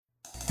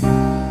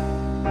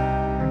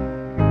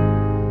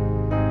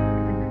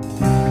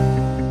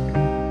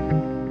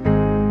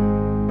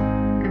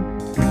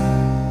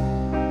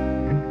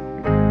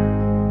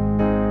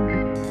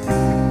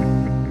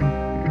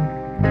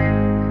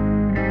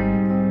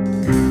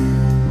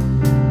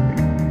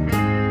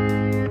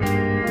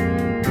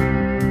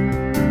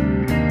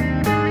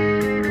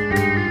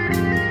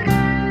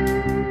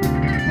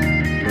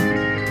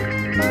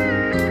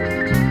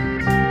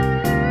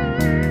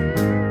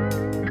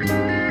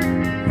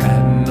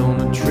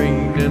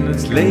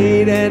it's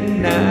late at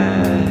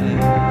night,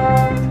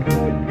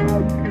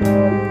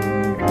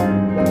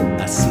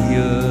 I see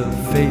her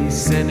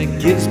face and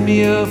it gives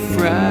me a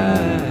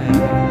fright.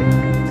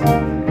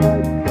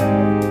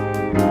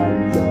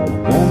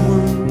 A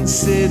woman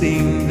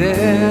sitting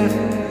there,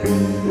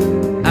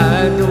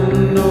 I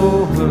don't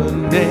know her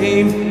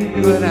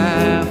name, but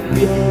I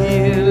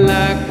feel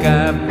like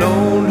I've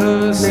known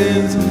her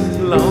since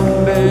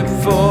long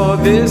before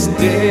this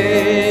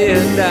day.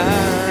 And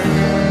I'm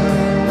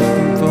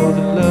looking for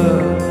the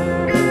love,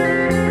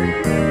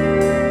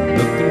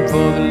 looking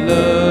for the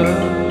love,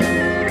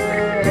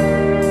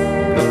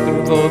 looking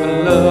for the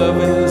love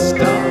in the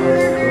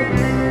stars.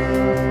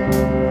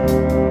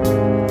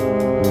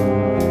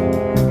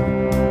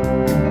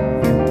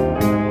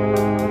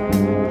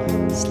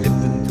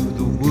 Slipping through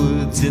the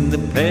woods in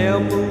the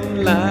pale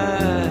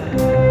moonlight,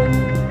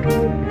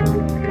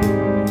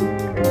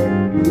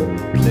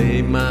 play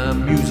my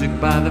music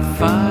by the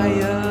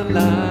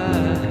firelight.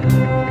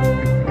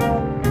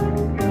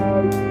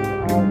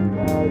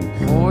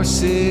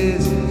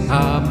 Horses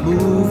are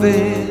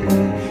moving,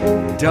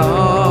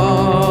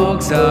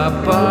 dogs are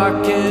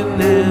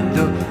barking, and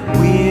the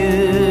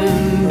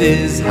wind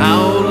is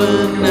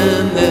howling,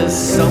 and there's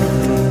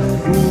something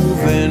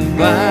moving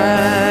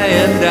by,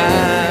 and I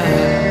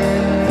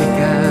think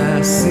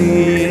I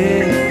see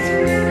it.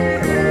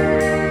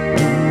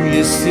 Do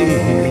you see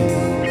it?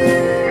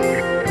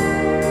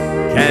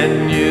 Can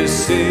you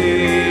see?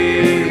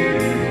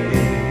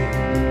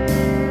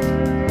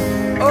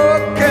 Oh,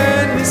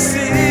 can you see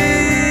it?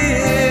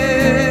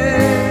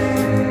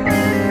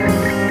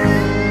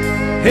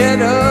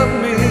 Ahead of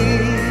me,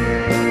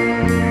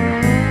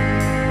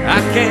 I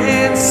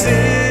can't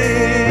see,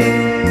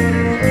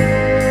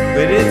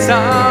 but it's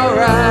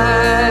alright.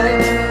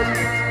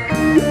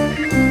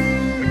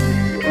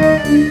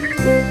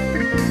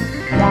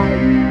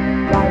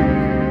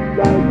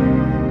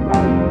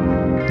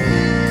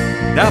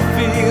 I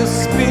feel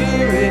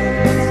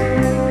spirits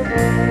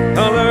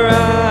all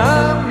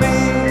around me.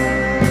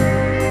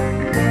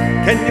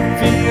 Can you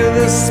feel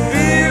the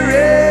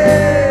spirits?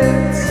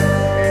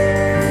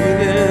 Feel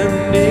them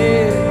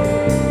near.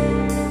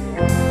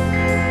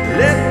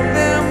 Let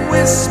them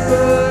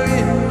whisper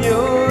in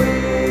your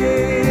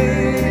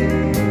ear.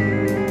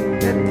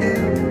 Let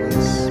them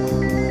whisper.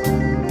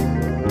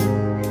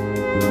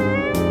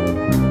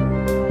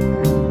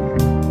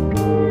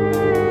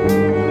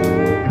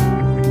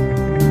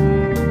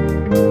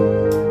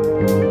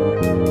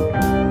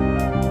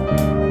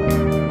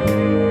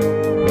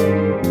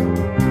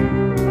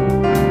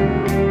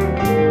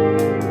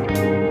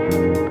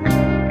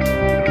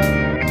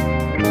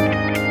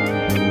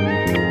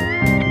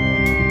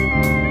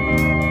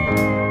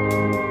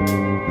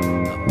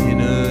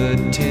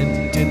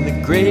 Tent in the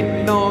great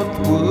north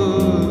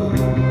woods,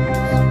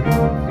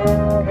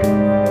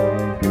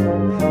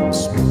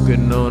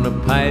 smoking on a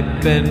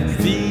pipe and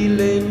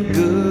feeling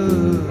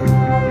good.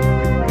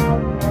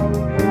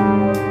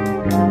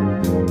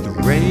 The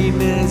rain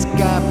has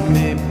got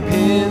me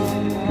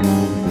pinned,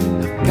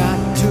 I've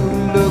got to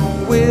look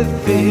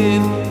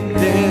within.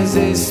 There's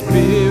a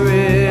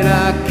spirit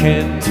I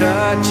can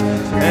touch,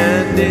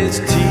 and it's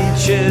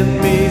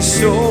teaching me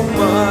so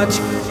much,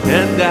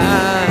 and I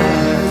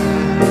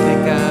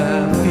think I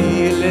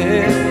feel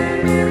it.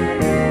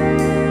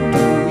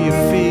 Do you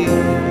feel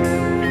it?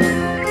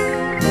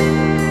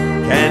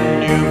 Can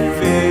you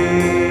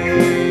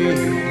feel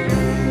it?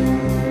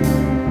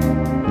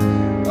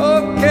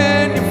 Oh,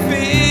 can you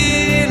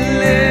feel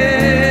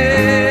it?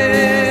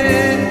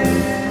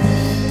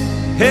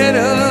 Ahead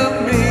of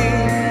me,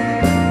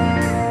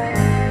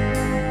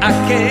 I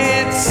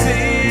can't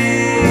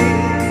see,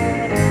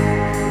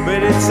 but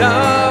it's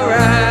alright.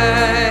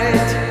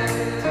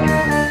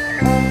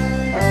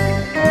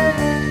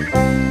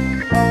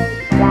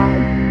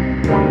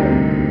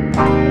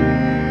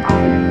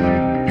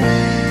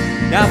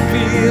 I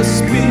feel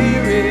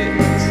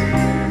spirits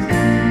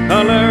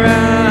all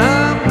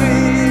around me.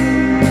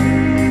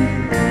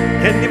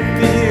 Can you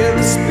feel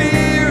the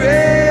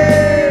spirits?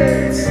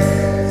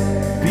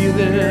 Feel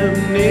them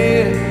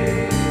near.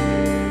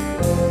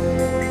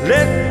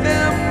 Let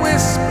them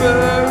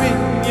whisper in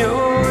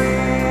your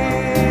ear.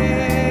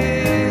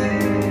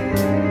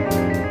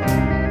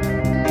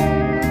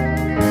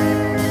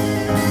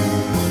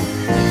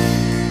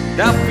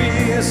 I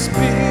feel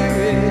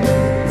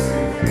spirits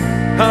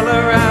all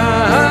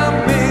around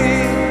me.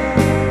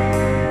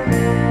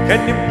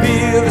 Can you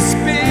feel the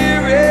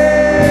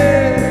spirits?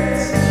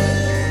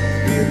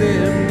 Feel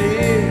them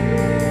near.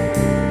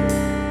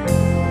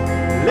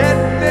 Let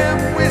them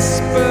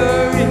whisper